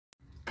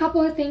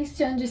couple of things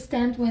to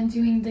understand when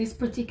doing this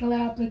particular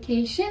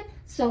application.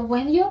 So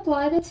when you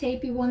apply the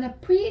tape, you want to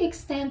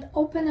pre-extend,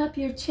 open up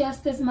your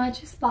chest as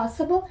much as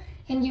possible,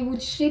 and you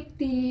would shift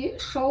the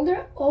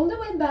shoulder all the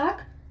way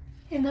back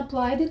and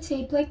apply the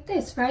tape like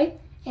this, right?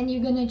 And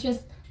you're gonna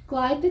just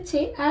glide the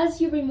tape.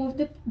 As you remove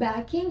the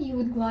backing, you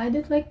would glide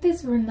it like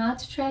this. We're not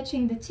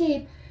stretching the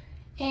tape,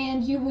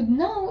 and you would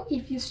know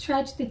if you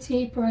stretch the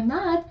tape or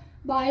not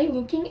by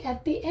looking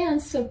at the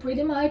ends. So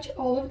pretty much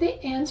all of the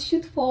ends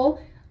should fall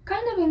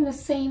kind of in the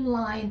same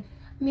line,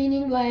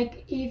 meaning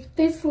like if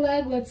this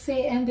leg, let's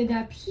say, ended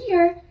up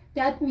here,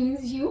 that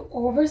means you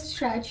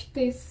overstretched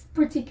this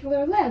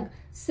particular leg.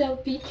 So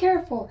be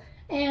careful.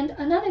 And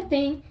another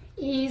thing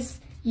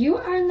is you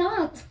are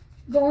not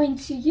going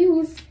to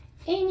use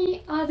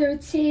any other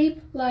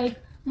tape like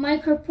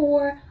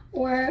micropore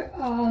or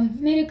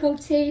medical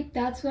tape.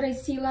 That's what I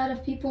see a lot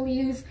of people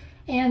use.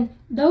 And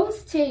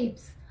those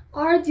tapes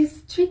are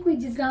strictly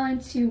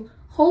designed to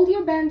hold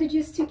your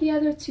bandages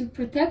together, to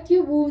protect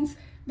your wounds.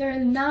 They're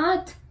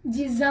not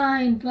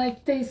designed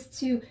like this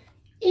to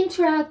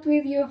interact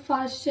with your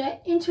fascia,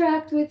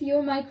 interact with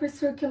your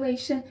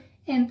microcirculation,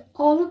 and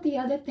all of the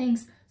other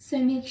things. So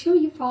make sure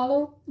you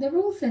follow the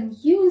rules and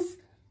use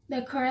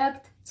the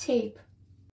correct tape.